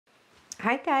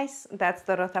Hi guys, that's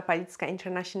Dorota Palicka,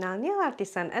 International Nail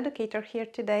Artist and Educator here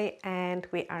today, and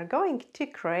we are going to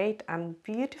create a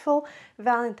beautiful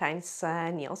Valentine's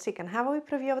nails. You can have a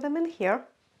preview of them in here.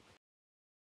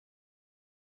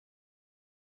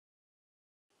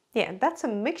 Yeah, that's a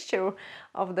mixture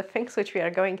of the things which we are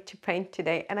going to paint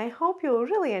today, and I hope you will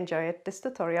really enjoy it, this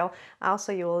tutorial.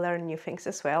 Also, you will learn new things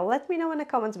as well. Let me know in the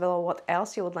comments below what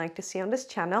else you would like to see on this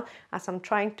channel, as I'm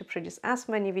trying to produce as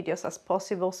many videos as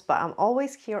possible, but I'm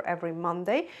always here every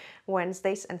Monday,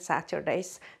 Wednesdays and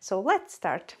Saturdays. So let's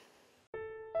start.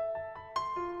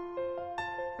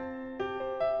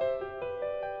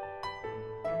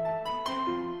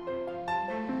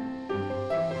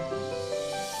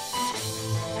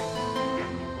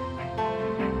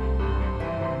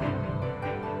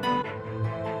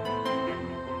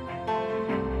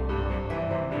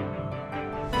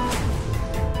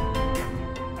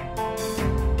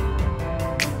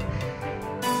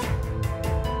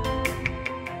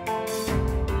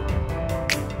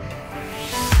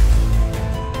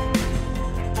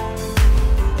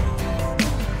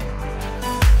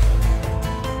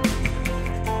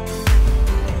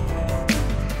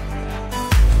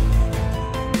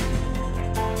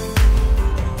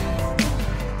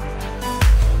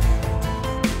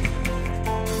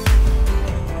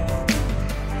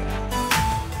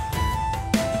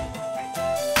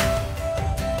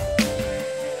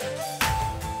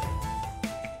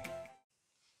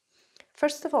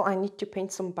 First of all, I need to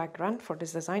paint some background for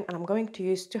this design, and I'm going to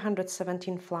use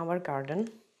 217 Flower Garden.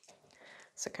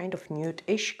 It's a kind of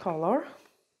nude-ish color,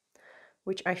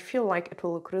 which I feel like it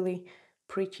will look really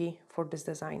pretty for this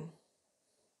design.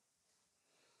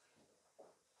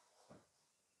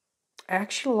 I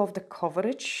actually love the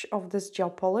coverage of this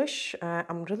gel polish.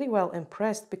 I'm really well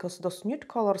impressed because those nude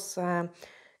colors can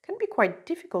be quite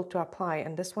difficult to apply,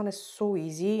 and this one is so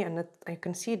easy, and I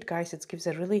can see it, guys. It gives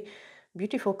a really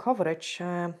beautiful coverage,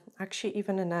 actually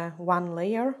even in a one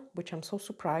layer, which I'm so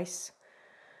surprised.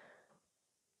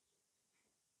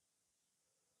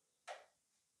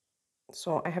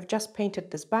 So I have just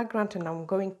painted this background, and I'm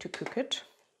going to cook it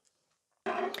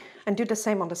and do the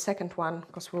same on the second one,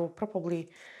 because we'll probably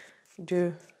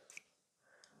do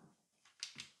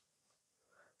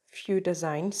few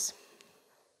designs.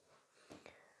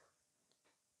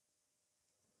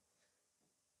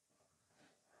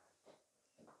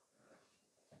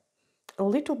 A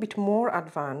little bit more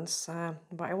advanced,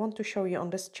 but I want to show you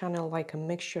on this channel like a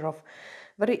mixture of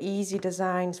very easy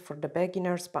designs for the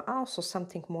beginners, but also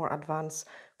something more advanced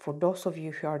for those of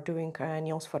you who are doing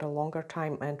nails for a longer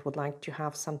time and would like to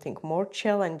have something more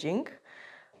challenging.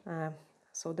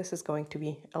 So this is going to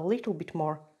be a little bit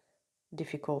more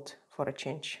difficult for a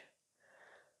change.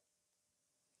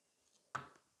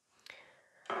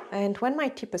 And when my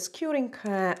tip is curing,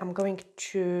 I'm going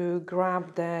to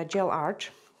grab the gel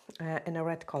art in a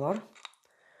red color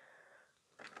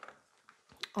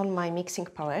on my mixing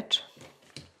palette.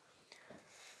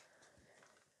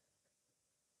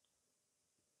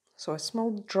 So a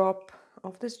small drop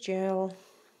of this gel.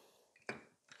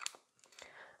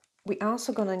 We're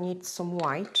also gonna need some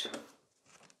white.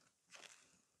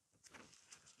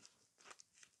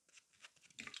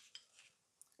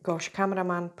 Gosh,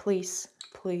 cameraman, please,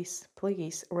 please,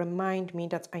 please remind me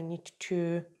that I need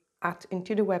to add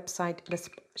into the website the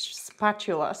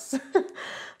spatulas,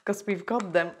 because we've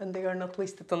got them and they are not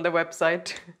listed on the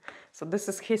website. So this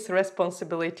is his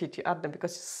responsibility to add them,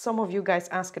 because some of you guys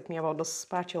asked me about those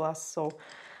spatulas. So,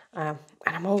 and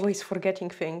I'm always forgetting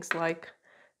things, like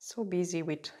so busy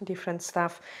with different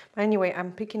stuff. But anyway,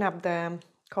 I'm picking up the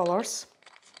colors.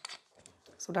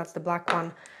 So that's the black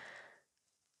one.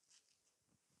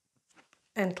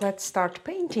 And let's start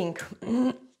painting.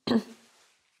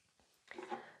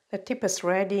 The tip is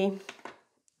ready,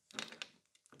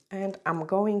 and I'm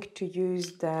going to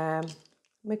use the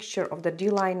mixture of the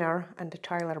D-liner and the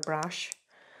Tyler brush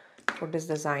for this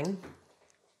design.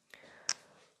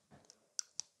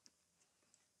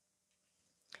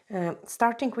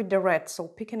 Starting with the red, so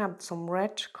picking up some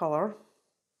red color.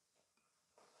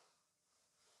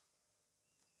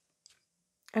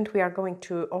 And we are going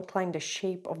to outline the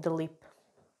shape of the lip.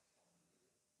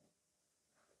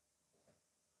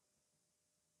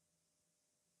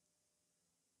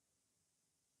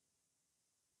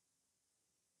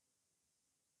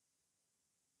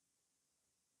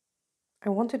 I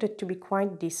wanted it to be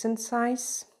quite decent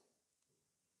size.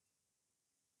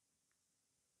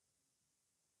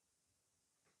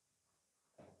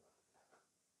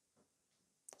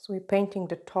 So we're painting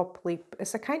the top lip.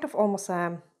 It's a kind of almost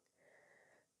you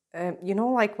know,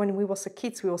 like when we was a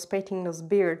kids, we was painting those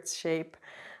beards shape.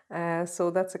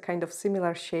 So that's a kind of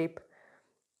similar shape.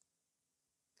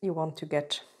 you want to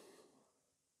get.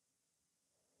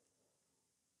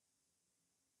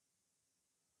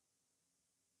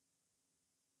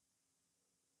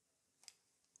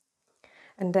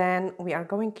 And then we are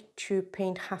going to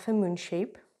paint half a moon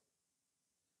shape.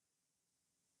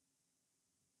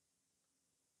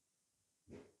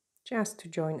 Just to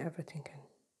join everything in.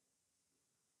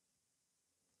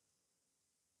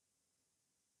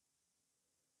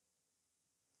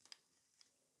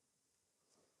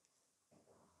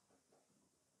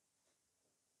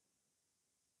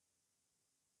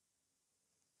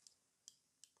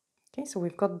 Okay, so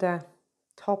we've got the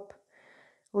top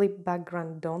lip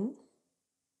background done.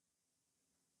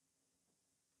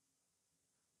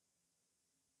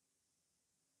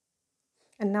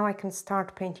 And now I can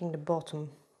start painting the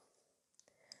bottom.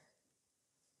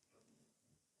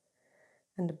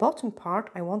 And the bottom part,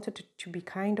 I wanted it to be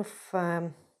kind of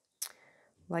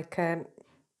like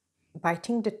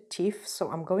biting the teeth, so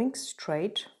I'm going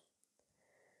straight.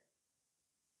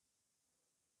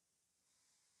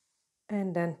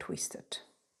 And then twist it.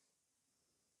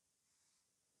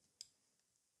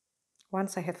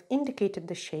 Once I have indicated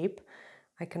the shape,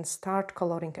 I can start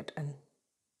coloring it in.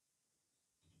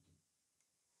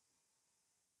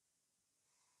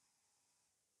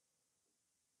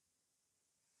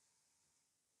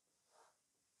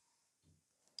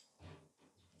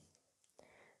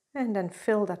 And then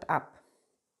fill that up.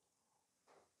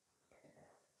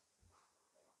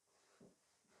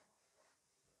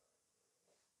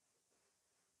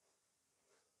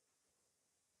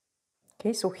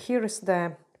 Okay, so here is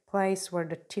the place where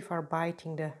the teeth are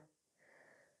biting the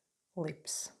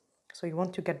lips. So you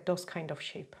want to get those kind of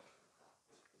shape.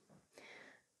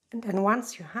 And then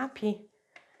once you're happy,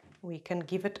 we can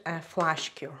give it a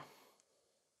flash cure.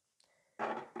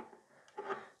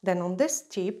 Then on this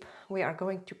tip, we are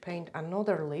going to paint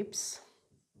another lips.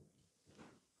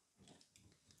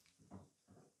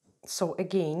 So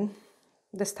again,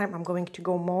 this time I'm going to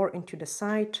go more into the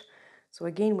side. So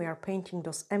again, we are painting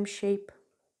those M shape.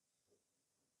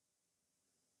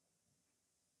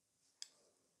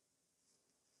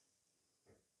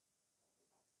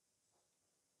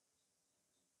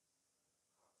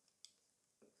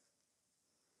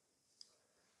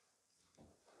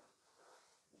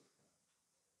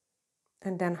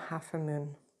 And then half a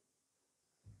moon.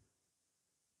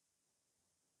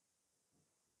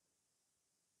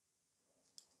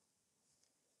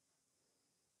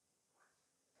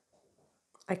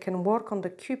 I can work on the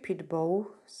cupid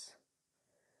bows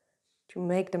to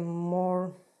make them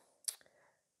more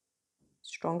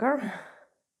stronger.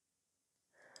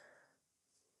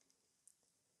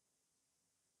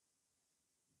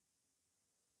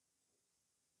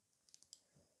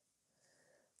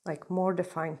 Like more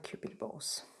defined cupid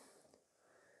bows.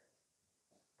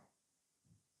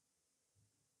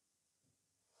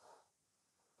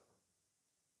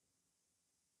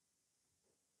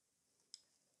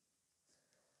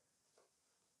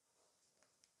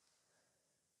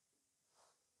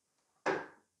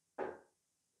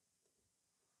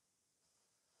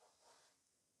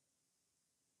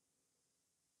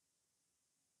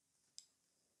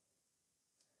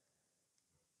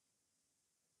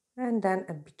 And then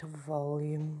a bit of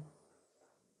volume.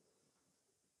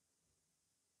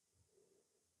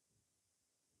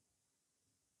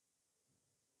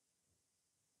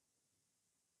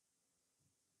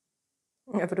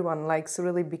 Everyone likes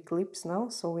really big lips now,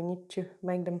 so we need to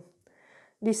make them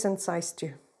decent size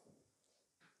too.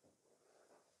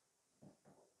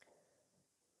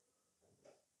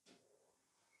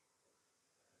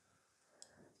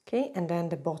 Okay, and then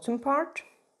the bottom part.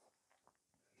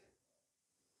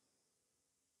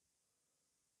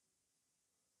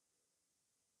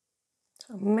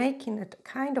 So making it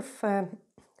kind of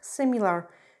similar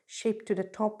shape to the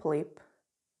top lip.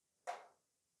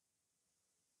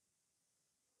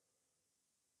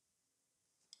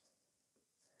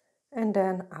 And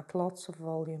then add lots of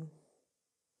volume.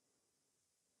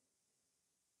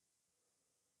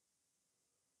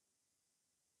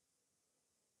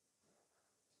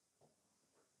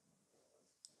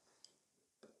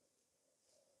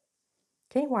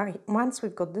 Okay, once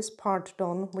we've got this part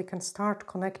done, we can start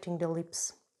connecting the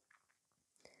lips.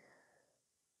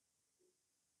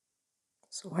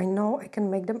 So I know I can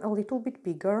make them a little bit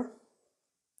bigger.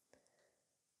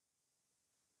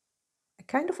 I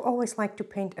kind of always like to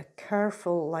paint a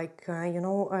careful, like,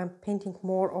 painting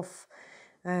more of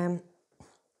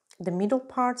the middle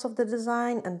parts of the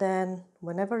design, and then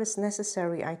whenever it's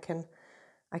necessary, I can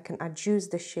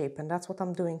adjust the shape, and that's what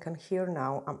I'm doing. And here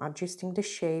now, I'm adjusting the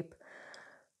shape.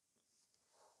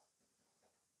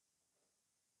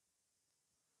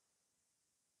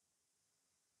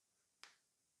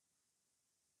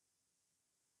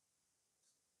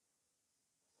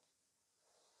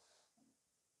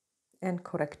 and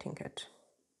correcting it.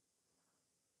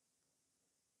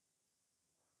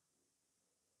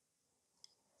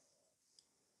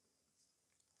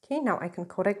 Okay, now I can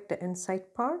correct the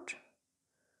inside part.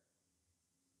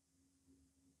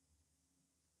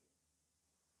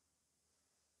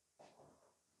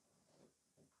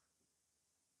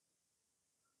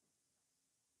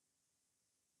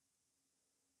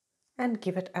 And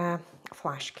give it a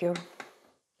flash cure.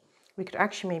 We could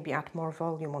actually maybe add more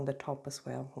volume on the top as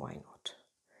well, why not?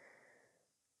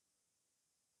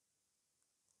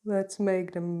 Let's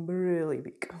make them really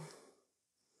big.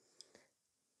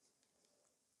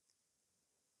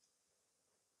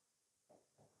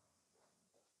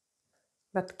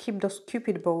 But keep those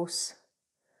cupid bows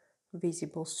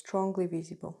visible, strongly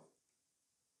visible.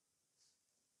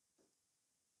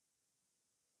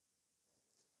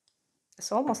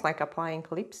 It's almost like applying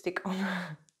lipstick on.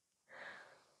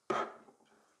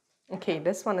 Okay,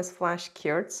 this one is flash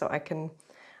cured, so I can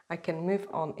move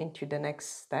on into the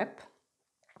next step.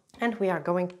 And we are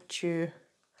going to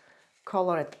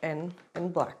color it in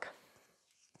black.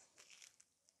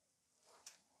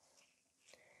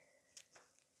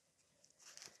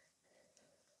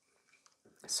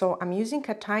 So I'm using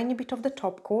a tiny bit of the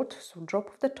top coat, so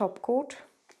drop of the top coat,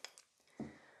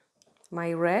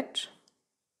 my red,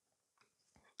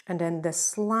 and then the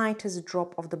slightest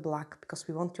drop of the black, because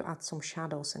we want to add some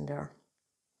shadows in there.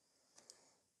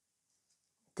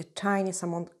 The tiniest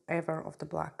amount ever of the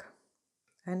black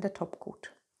and the top coat.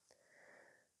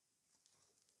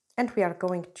 And we are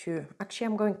going to, actually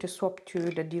I'm going to swap to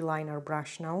the D-liner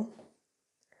brush now.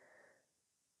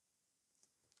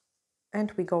 And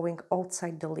we're going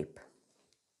outside the lip.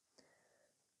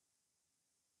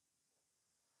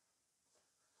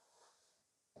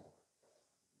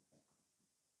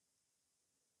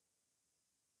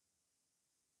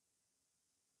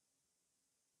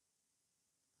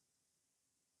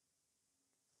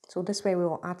 So this way we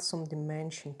will add some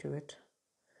dimension to it.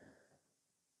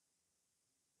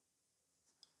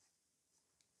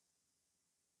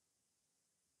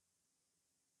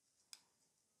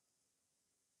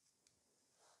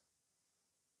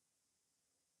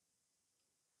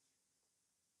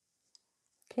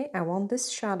 Okay, I want this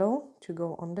shadow to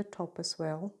go on the top as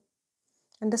well.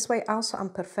 And this way also I'm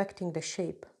perfecting the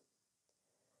shape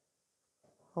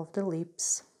of the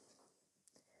lips.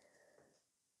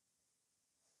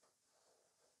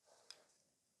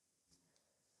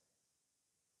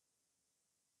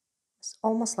 It's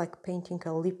almost like painting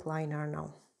a lip liner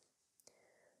now.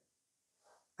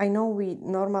 I know we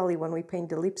normally, when we paint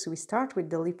the lips, we start with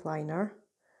the lip liner,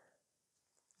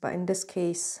 but in this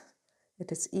case,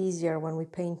 it is easier when we're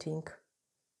painting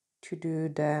to do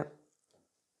the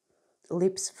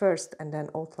lips first and then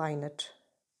outline it.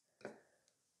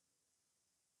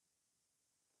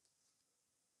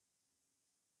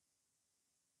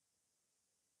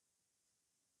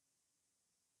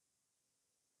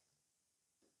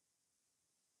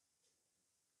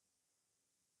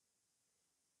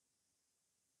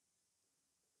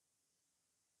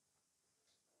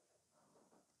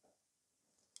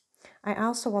 I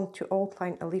also want to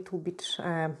outline a little bit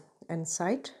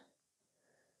inside.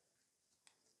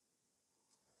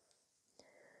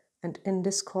 And in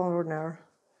this corner,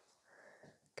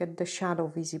 get the shadow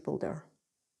visible there.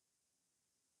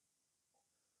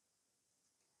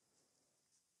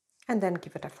 And then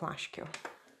give it a flash cure.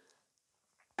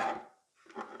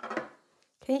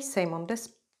 Okay, same on this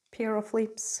pair of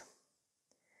lips.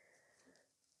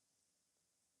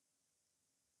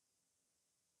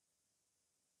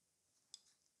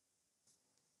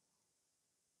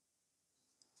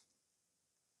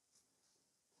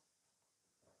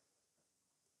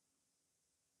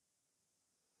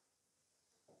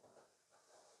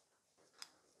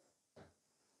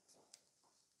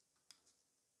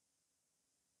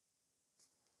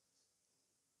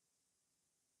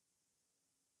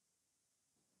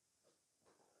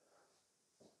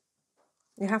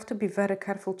 You have to be very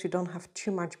careful to don't have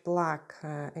too much black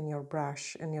in your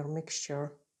brush, in your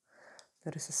mixture.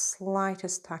 There is a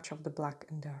slightest touch of the black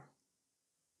in there.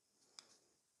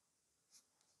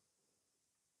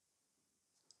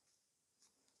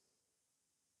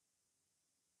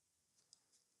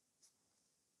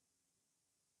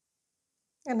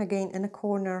 And again in a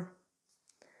corner,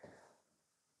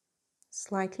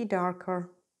 slightly darker.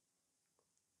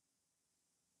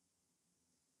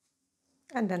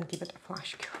 And then give it a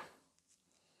flash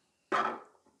cure.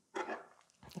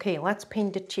 Okay, let's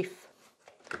paint the teeth.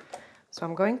 So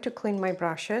I'm going to clean my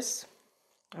brushes.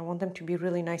 I want them to be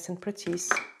really nice and precise.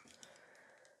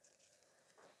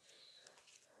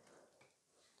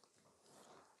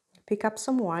 Pick up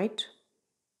some white.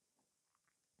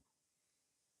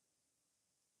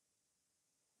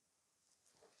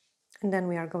 And then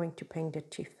we are going to paint the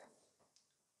teeth.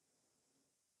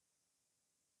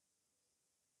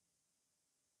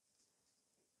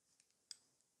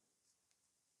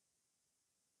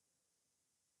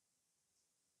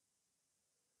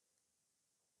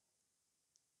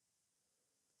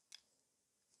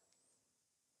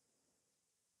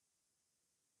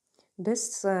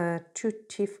 These two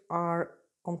teeth are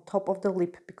on top of the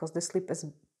lip because this lip is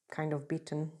kind of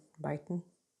bitten.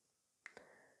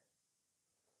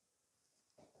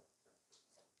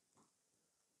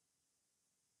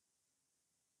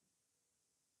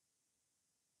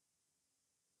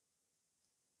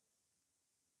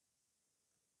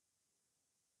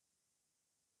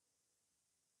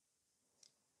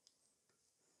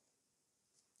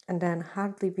 And then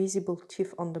hardly visible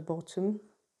teeth on the bottom.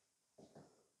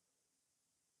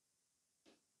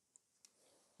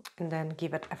 And then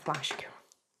give it a flash cure.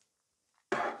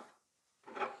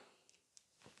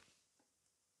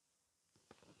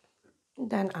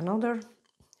 Then another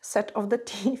set of the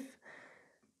teeth.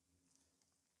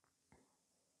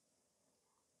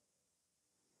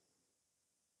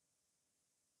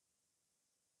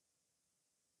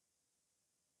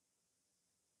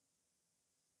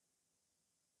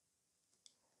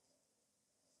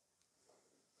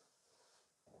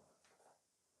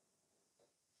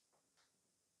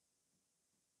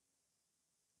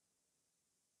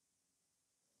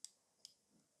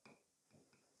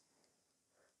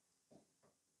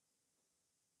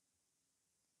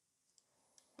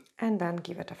 And then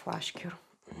give it a flash cure.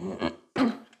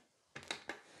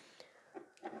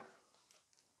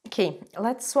 Okay,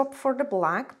 let's swap for the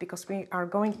black because we are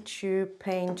going to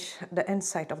paint the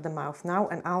inside of the mouth now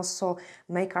and also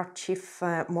make our teeth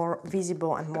more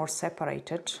visible and more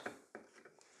separated.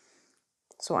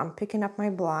 So I'm picking up my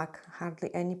black,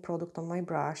 hardly any product on my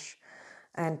brush,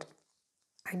 and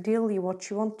ideally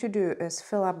what you want to do is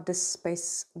fill up this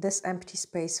space, this empty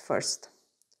space first.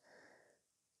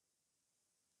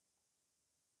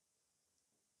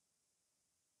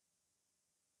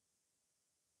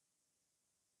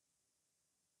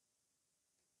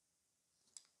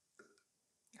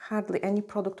 Hardly any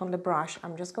product on the brush.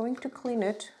 I'm just going to clean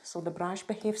it so the brush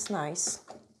behaves nice.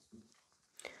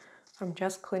 I'm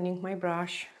just cleaning my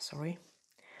brush, sorry.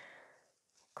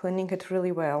 Cleaning it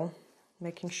really well,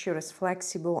 making sure it's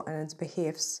flexible and it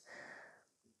behaves,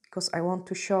 because I want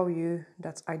to show you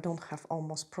that I don't have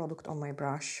almost product on my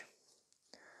brush.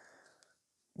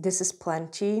 This is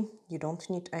plenty, you don't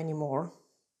need any more.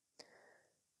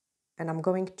 And I'm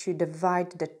going to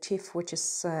divide the teeth which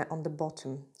is on the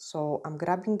bottom. So I'm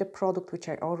grabbing the product which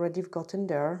I already got in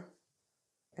there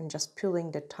and just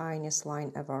pulling the tiniest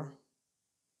line ever.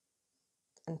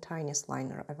 And tiniest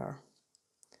liner ever.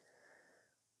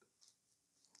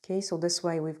 Okay, so this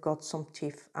way we've got some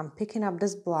teeth. I'm picking up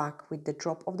this black with the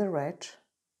drop of the red.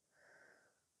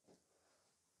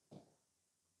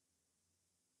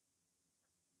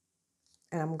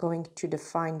 And I'm going to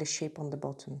define the shape on the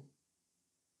bottom.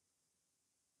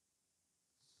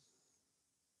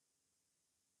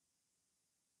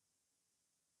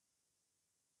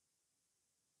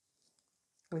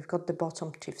 We've got the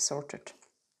bottom teeth sorted.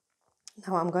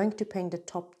 Now I'm going to paint the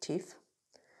top teeth.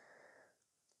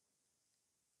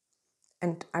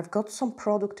 And I've got some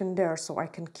product in there, so I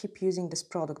can keep using this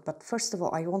product. But first of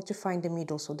all, I want to find the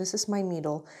middle. So this is my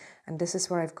middle, and this is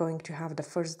where I'm going to have the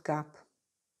first gap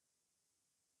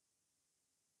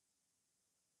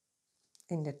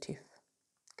in the teeth.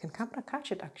 Can camera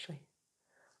catch it, actually?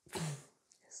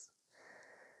 Yes.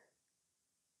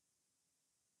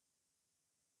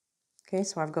 Okay,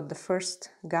 so I've got the first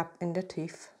gap in the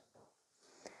teeth.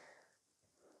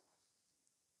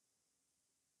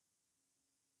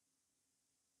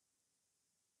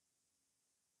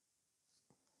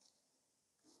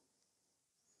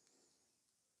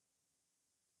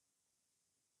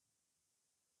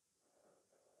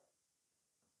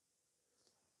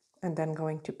 And then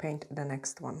going to paint the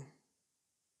next one.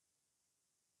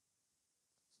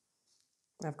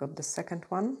 I've got the second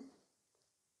one.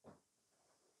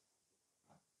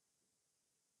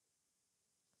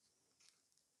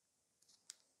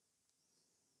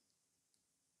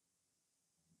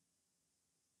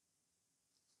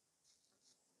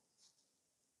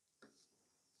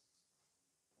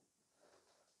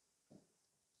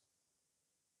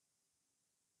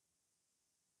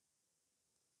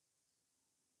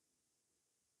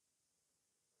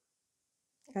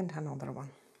 And another one.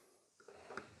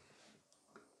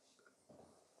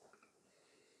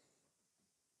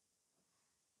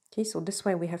 Okay, so this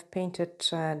way we have painted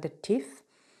the teeth,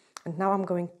 and now I'm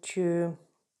going to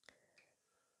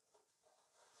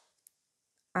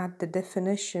add the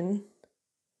definition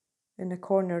in the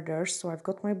corner there. So I've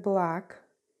got my black,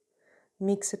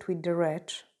 mix it with the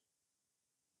red,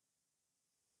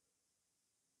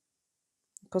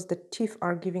 because the teeth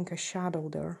are giving a shadow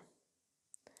there.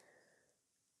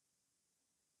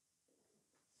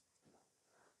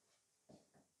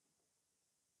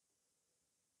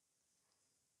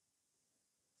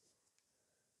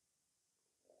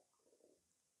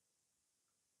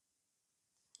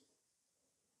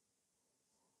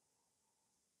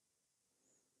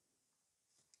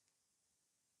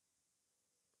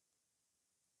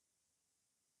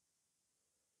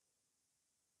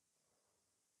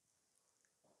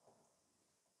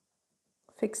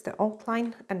 Fix the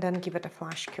outline and then give it a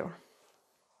flash cure.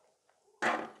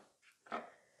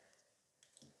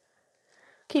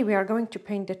 Okay, we are going to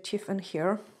paint the teeth in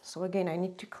here. So again, I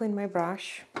need to clean my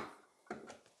brush.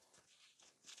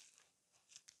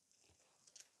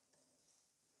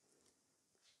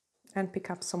 And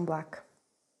pick up some black.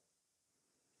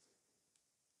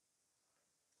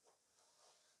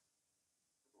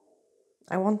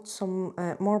 I want some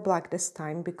more black this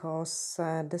time because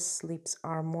these lips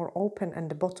are more open and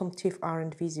the bottom teeth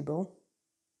aren't visible.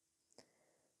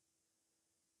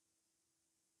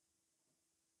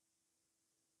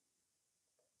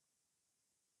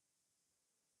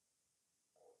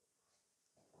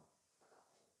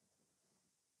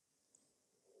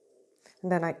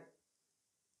 And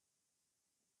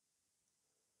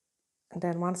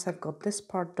then once I've got this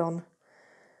part done,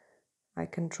 I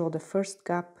can draw the first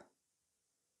gap.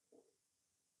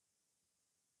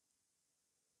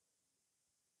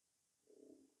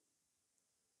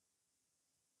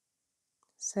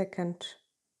 Second.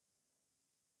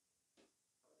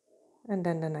 And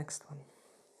then the next one.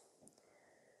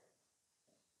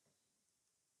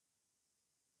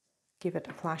 Give it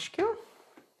a flash cure.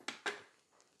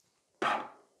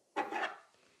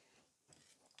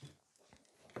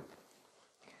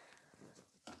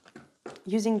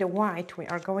 Using the white, we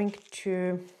are going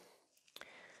to,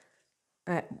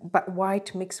 but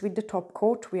white mixed with the top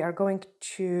coat, we are going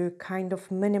to kind of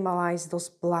minimalize those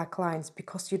black lines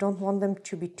because you don't want them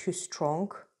to be too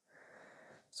strong.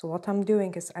 So what I'm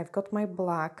doing is I've got my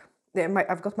black,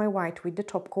 I've got my white with the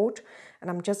top coat, and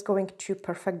I'm just going to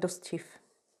perfect those teeth.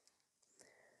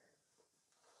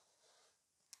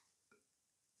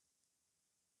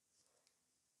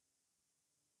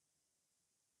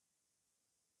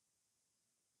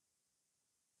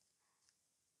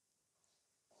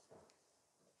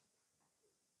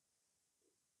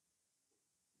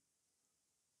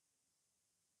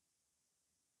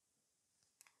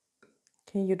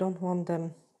 Okay, you don't want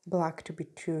them black to be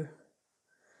too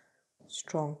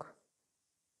strong.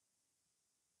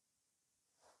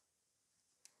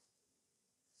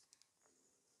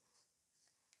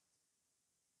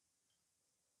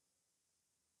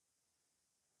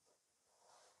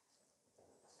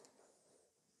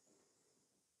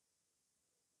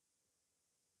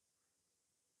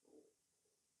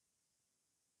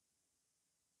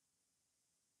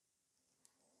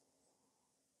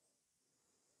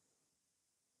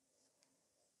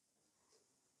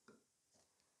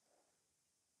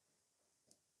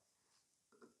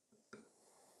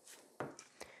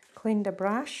 Clean the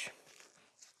brush.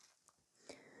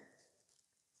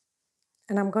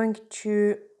 And I'm going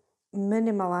to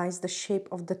minimize the shape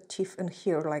of the teeth in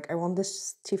here. Like I want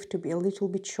this teeth to be a little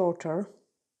bit shorter.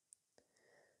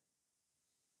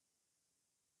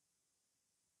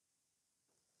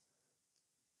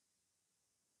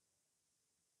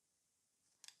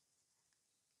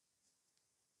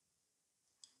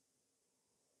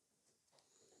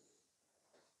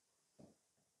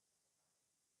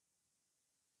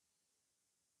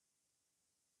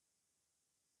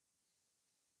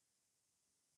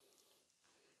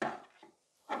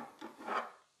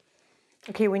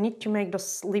 Okay, we need to make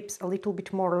those lips a little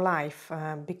bit more live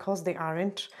because they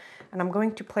aren't. And I'm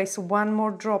going to place one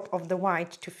more drop of the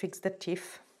white to fix the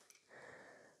teeth.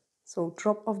 So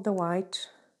drop of the white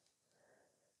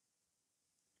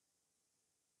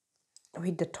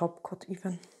with the top coat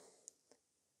even.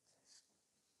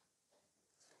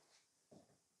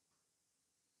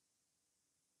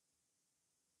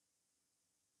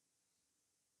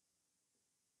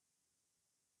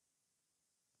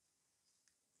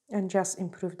 And just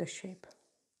improve the shape.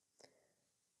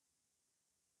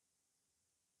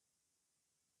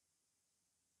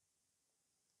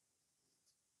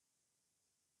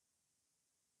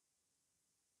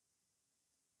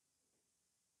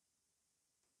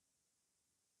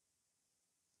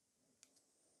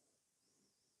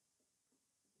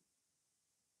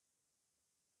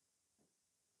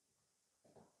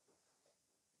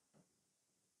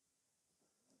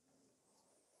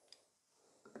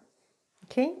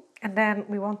 Okay, and then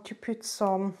we want to put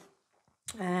some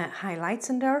highlights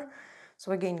in there.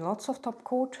 So again, lots of top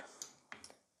coat.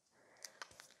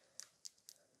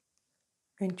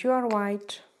 Into our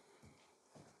white,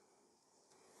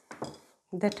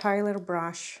 detailer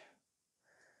brush,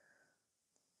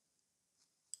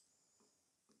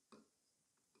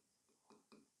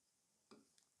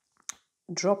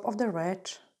 drop of the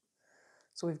red.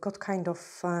 So we've got kind of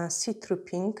see-through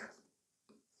pink,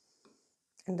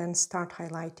 and then start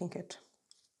highlighting it.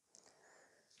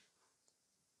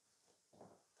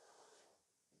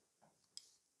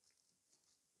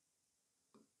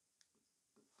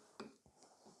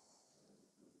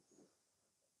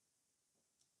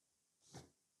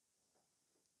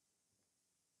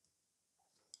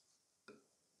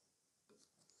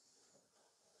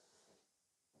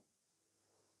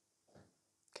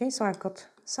 Okay, so I've got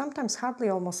sometimes hardly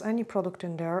almost any product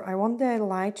in there. I want the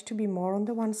light to be more on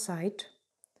the one side.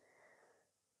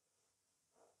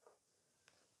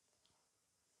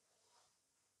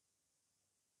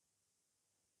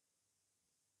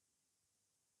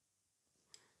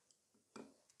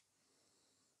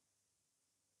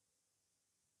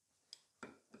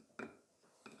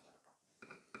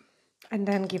 And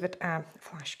then give it a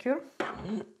flash cure.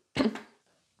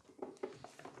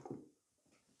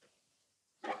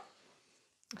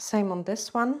 Same on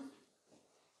this one.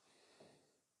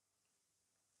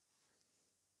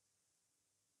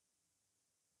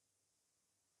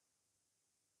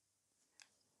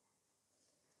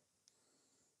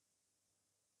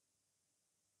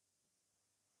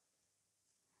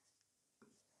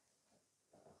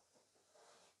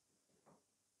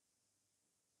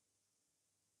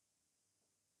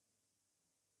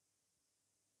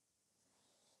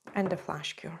 And the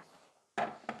flash cure.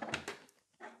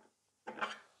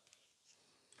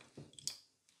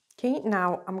 Okay,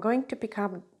 now I'm going to pick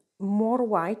up more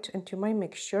white into my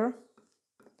mixture.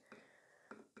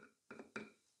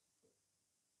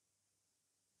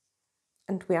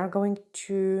 And we are going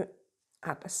to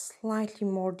add a slightly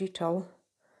more detail,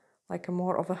 like a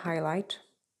more of a highlight.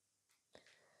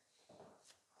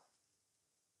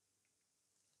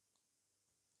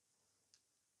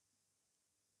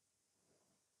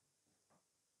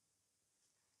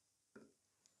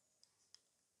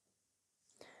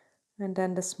 And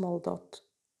then the small dot.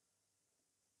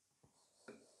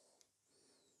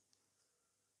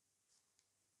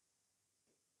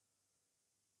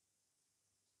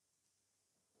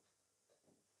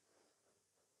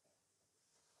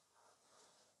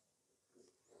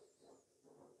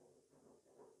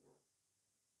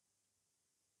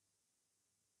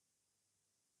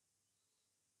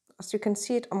 As you can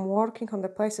see it, I'm working on the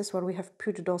places where we have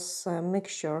put those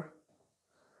mixture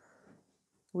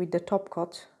with the top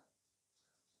coat,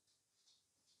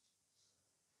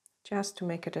 just to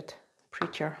make it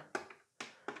prettier.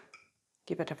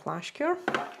 Give it a flash cure.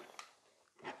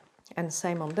 And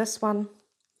same on this one.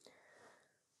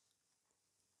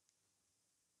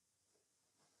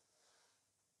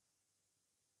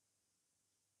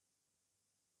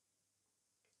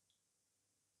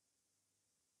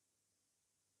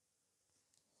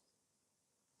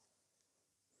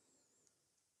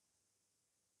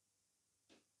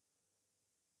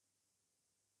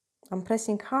 I'm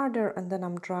pressing harder and then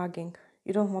I'm dragging.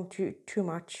 You don't want to too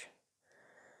much.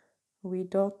 We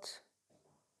dot.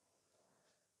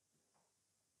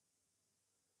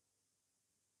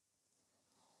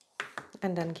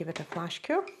 And then give it a flash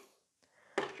cure.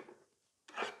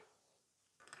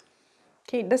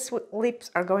 Okay, these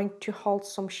lips are going to hold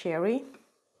some sherry.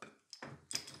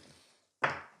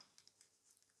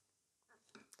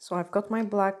 So I've got my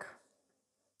black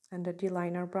and the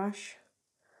D-liner brush.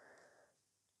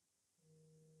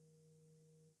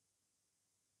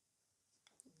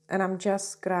 And I'm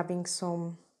just grabbing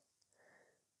some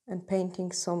and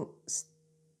painting some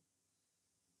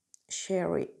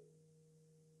sherry.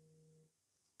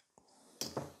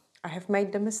 I have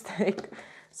made the mistake.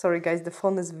 Sorry guys, the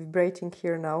phone is vibrating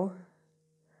here now.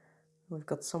 We've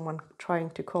got someone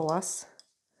trying to call us.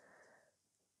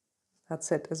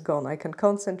 That's it, it's gone. I can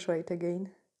concentrate again.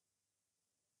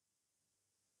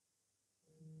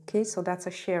 Okay, so that's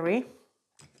a sherry.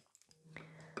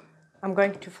 I'm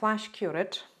going to flash cure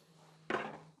it.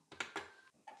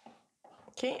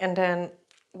 Okay, and then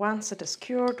once it is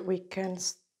cured, we can,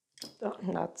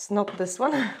 that's not this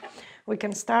one, we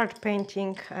can start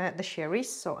painting the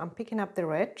cherries. So I'm picking up the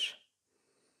red.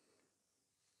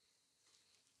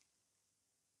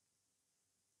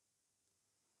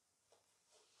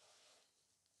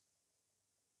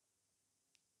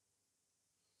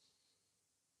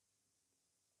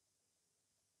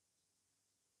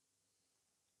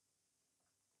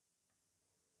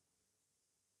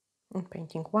 I'm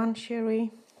painting one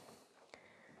cherry.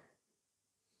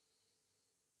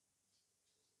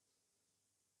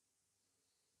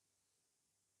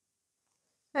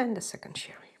 And the second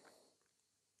cherry.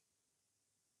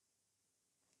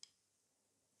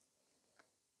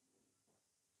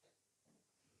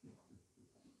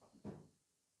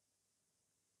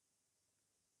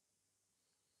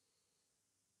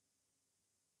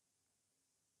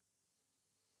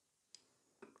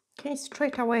 Okay,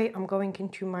 straight away I'm going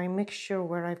into my mixture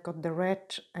where I've got the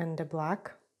red and the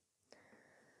black.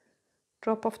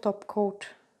 Drop of top coat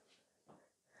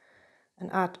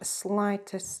and add a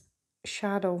slightest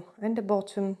shadow in the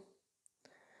bottom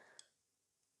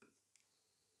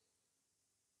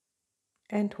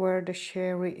and where the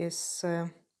cherry is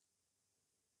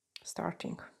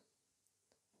starting.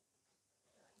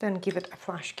 Then give it a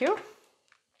flash cure.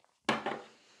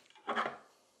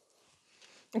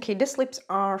 Okay, these lips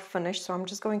are finished, so I'm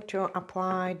just going to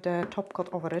apply the top coat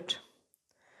over it.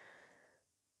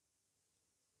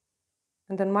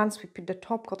 And then once we put the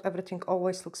top coat, everything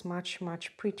always looks much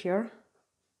prettier.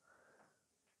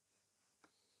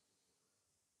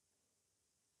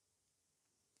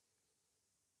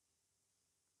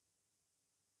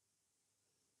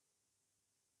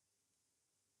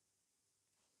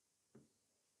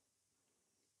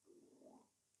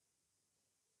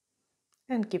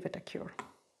 And give it a cure.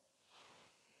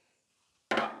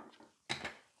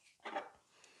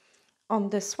 On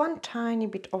this one, tiny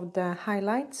bit of the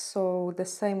highlights, so the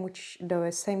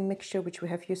same mixture which we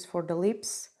have used for the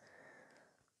lips.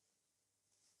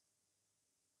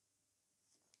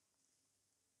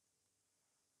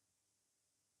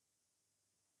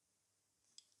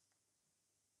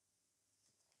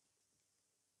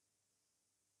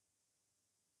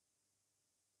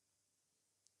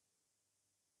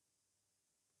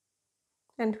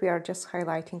 And we are just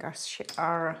highlighting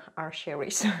our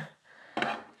cherries.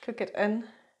 Cook it in.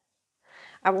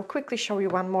 I will quickly show you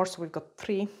one more, so we've got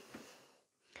 3.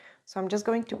 So I'm just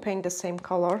going to paint the same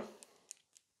color.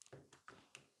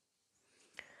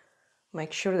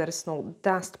 Make sure there is no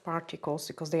dust particles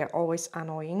because they are always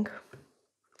annoying.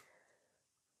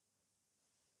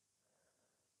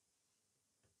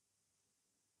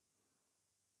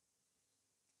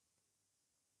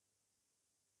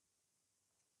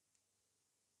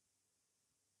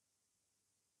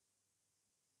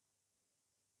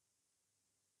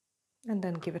 And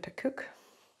then give it a cook.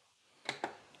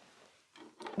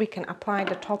 We can apply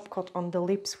the top coat on the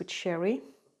lips with cherry.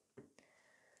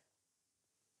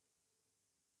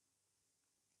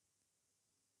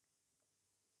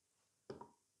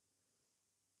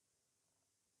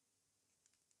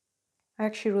 I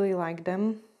actually really like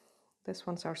them. These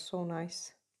ones are so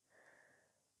nice.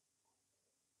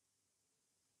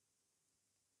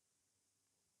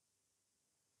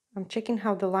 I'm checking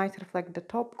how the light reflects the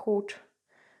top coat,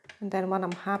 and then when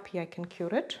I'm happy I can cure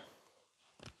it.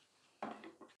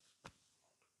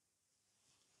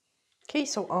 Okay,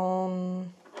 so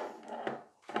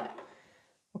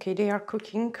okay, they are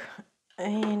cooking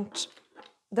and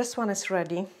this one is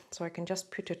ready, so I can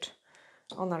just put it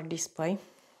on our display.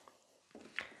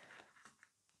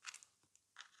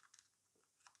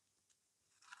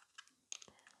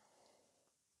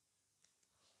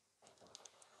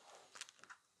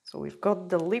 So we've got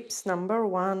the lips number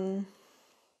 1,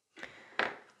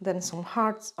 then some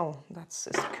hearts. Oh, that's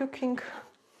cooking.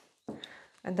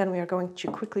 And then we are going to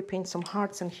quickly paint some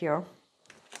hearts in here.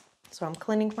 So I'm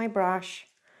cleaning my brush,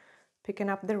 picking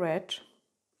up the red.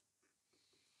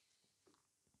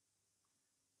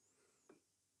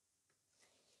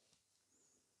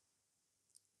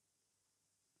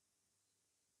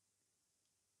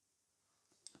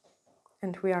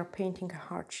 And we are painting a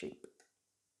heart shape.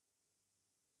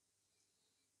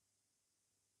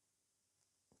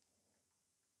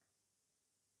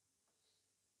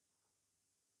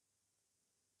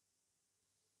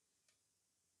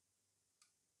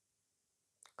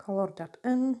 Color that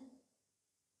in.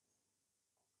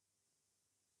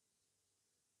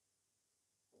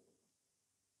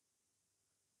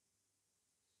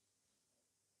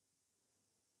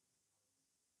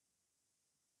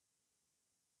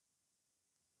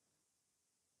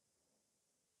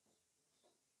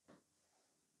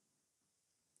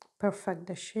 Perfect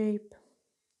the shape.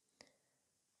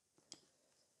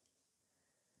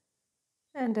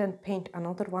 And then paint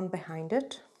another one behind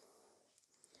it.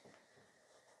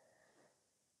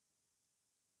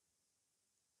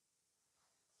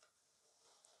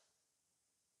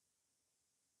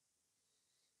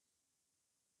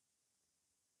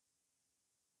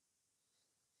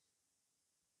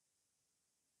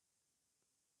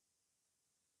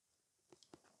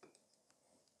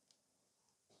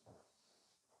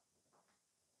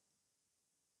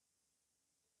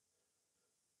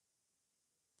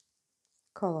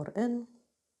 color in.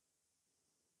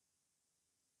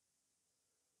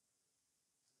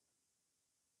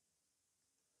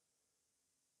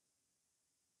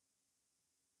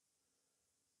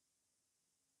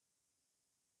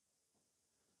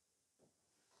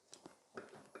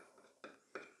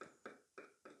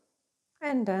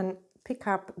 And then pick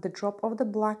up the drop of the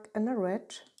black and the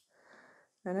red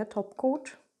and a top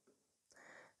coat,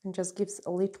 and just gives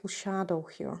a little shadow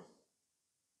here.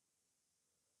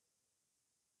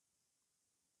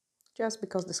 Just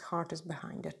because this heart is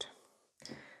behind it.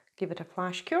 Give it a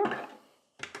flash cure.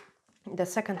 The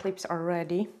second lips are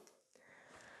ready.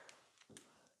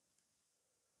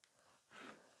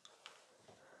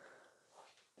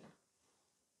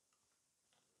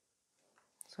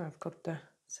 So I've got the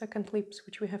second lips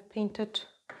which we have painted,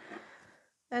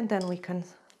 and then we can,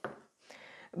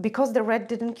 because the red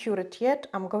didn't cure it yet,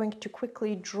 I'm going to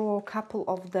quickly draw a couple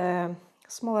of the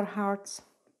smaller hearts.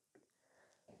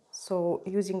 So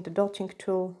using the dotting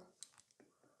tool,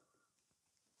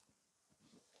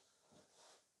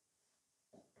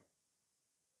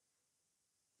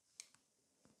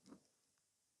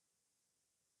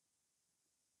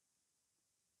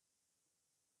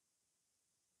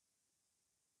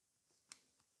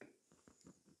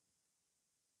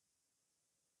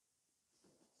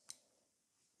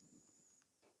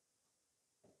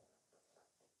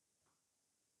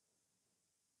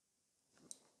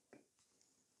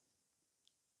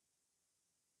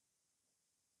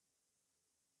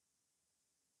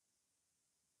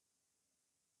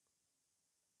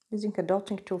 using a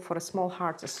dotting tool for a small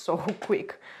heart is so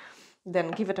quick.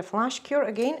 Then give it a flash cure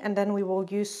again, and then we will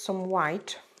use some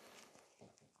white.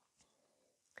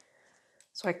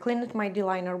 So I cleaned my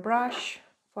D-liner brush,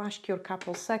 flash cure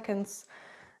couple seconds,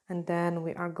 and then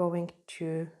we are going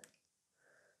to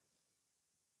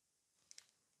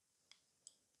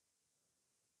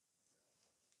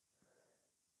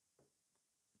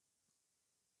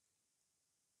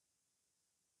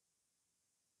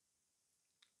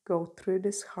go through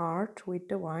this heart with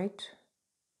the white.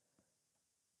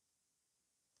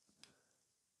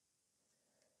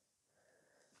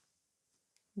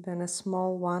 Then a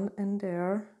small one in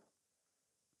there.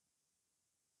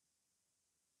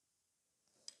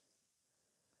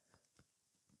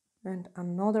 And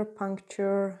another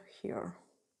puncture here.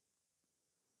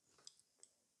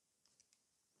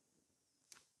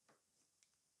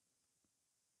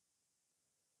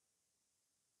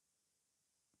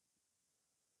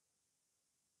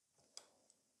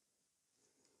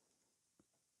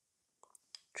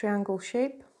 Triangle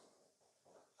shape.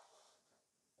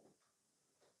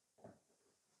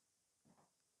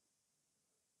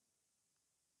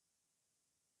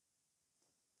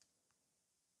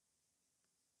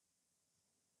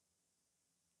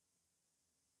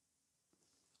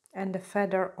 And a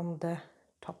feather on the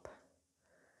top.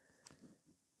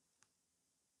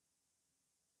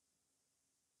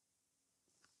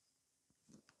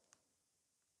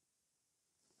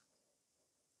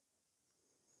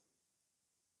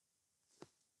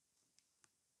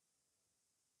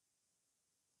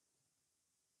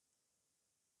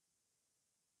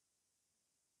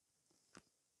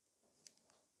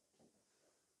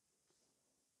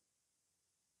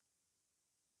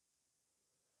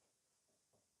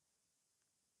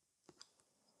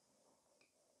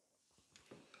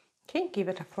 Okay, give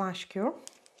it a flash cure.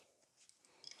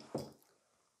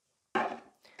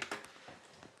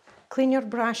 Clean your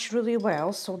brush really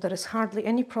well so there is hardly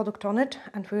any product on it,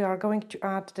 and we are going to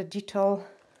add the detail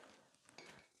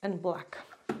in black.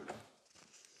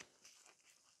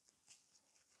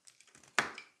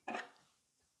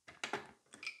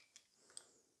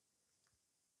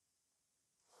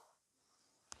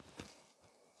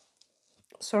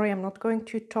 Sorry, I'm not going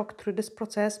to talk through this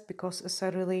process because it's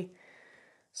a really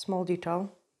small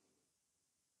detail.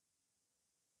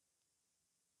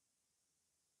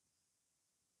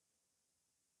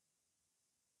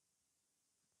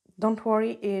 Don't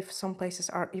worry if some places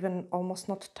are even almost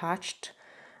not touched.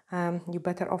 You're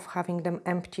better off having them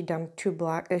empty than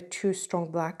too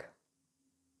strong black.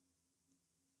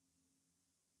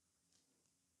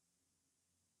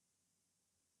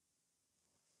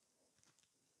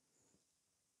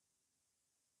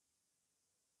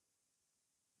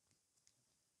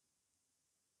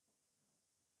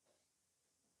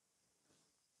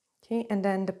 Okay, and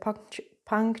then the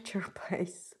puncture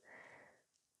place.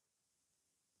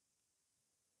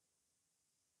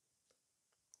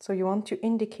 So you want to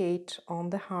indicate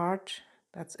on the heart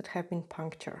that it have been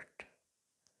punctured.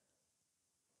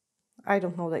 I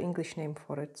don't know the English name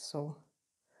for it, so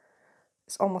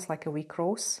it's almost like a weak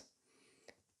rose.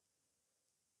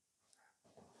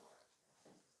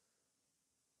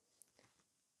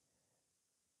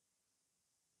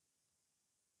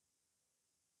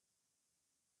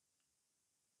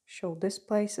 show this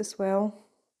place as well.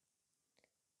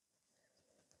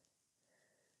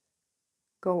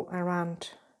 Go around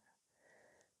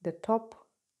the top.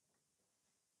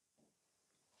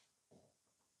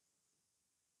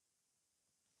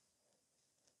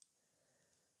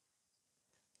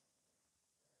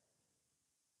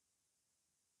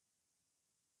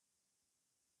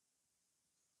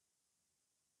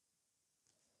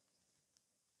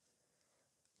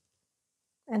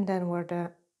 And then where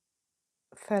the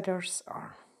feathers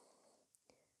are.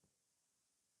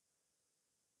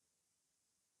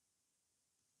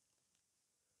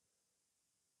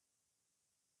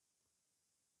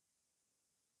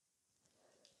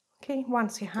 Okay,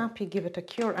 once you're happy, give it a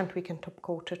cure and we can top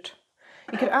coat it.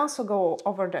 You could also go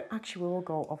over the, actually we'll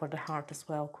go over the heart as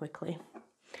well quickly.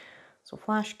 So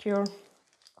flash cure,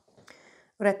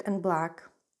 red and black.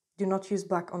 Do not use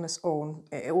black on its own.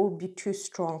 It will be too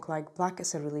strong, like black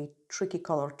is a really tricky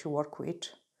color to work with.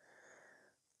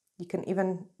 You can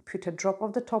even put a drop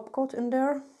of the top coat in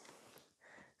there.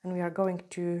 And we are going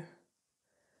to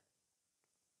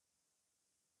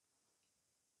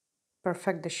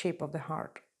perfect the shape of the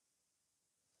heart.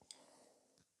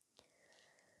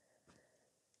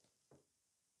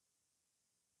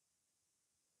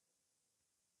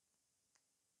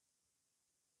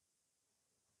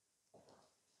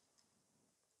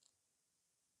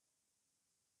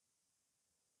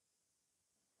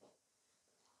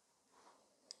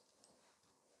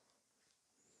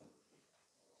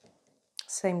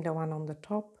 Same the one on the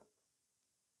top.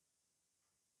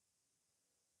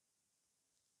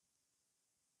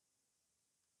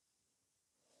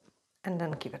 And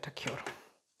then give it a cure.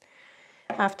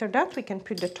 After that we can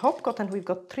put the top coat, and we've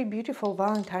got 3 beautiful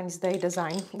Valentine's Day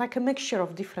design, like a mixture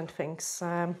of different things.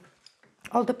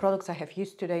 All the products I have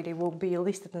used today, they will be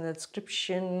listed in the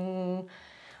description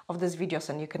of this videos,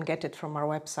 and you can get it from our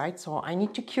website. So I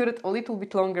need to cure it a little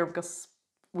bit longer because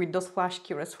with those flash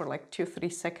cures for like 2-3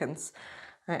 seconds,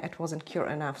 it wasn't cure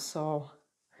enough. So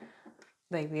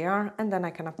there we are, and then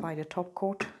I can apply the top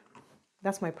coat.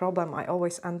 That's my problem. I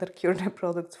always under cure the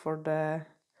products for the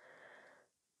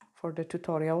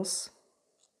tutorials.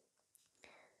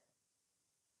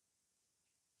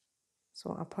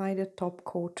 So apply the top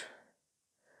coat,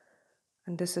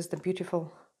 and this is the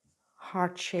beautiful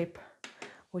heart shape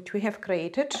which we have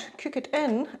created. Cook it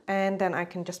in, and then I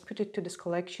can just put it to this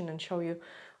collection and show you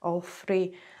all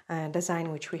 3 designs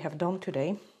which we have done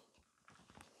today.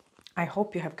 I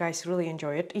hope you have guys really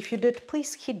enjoyed it. If you did,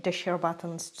 please hit the share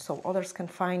buttons so others can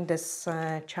find this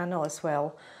channel as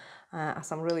well,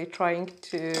 as I'm really trying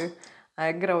to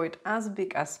grow it as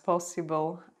big as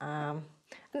possible. And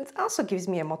it also gives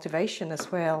me a motivation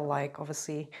as well. Like,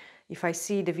 obviously, if I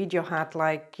see the video had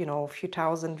like, you know, a few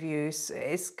thousand views,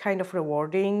 it's kind of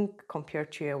rewarding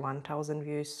compared to 1,000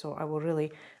 views. So I will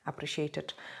really appreciate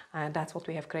it. And that's what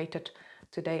we have created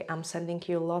today. I'm sending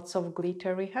you lots of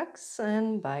glittery hugs,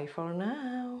 and bye for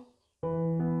now.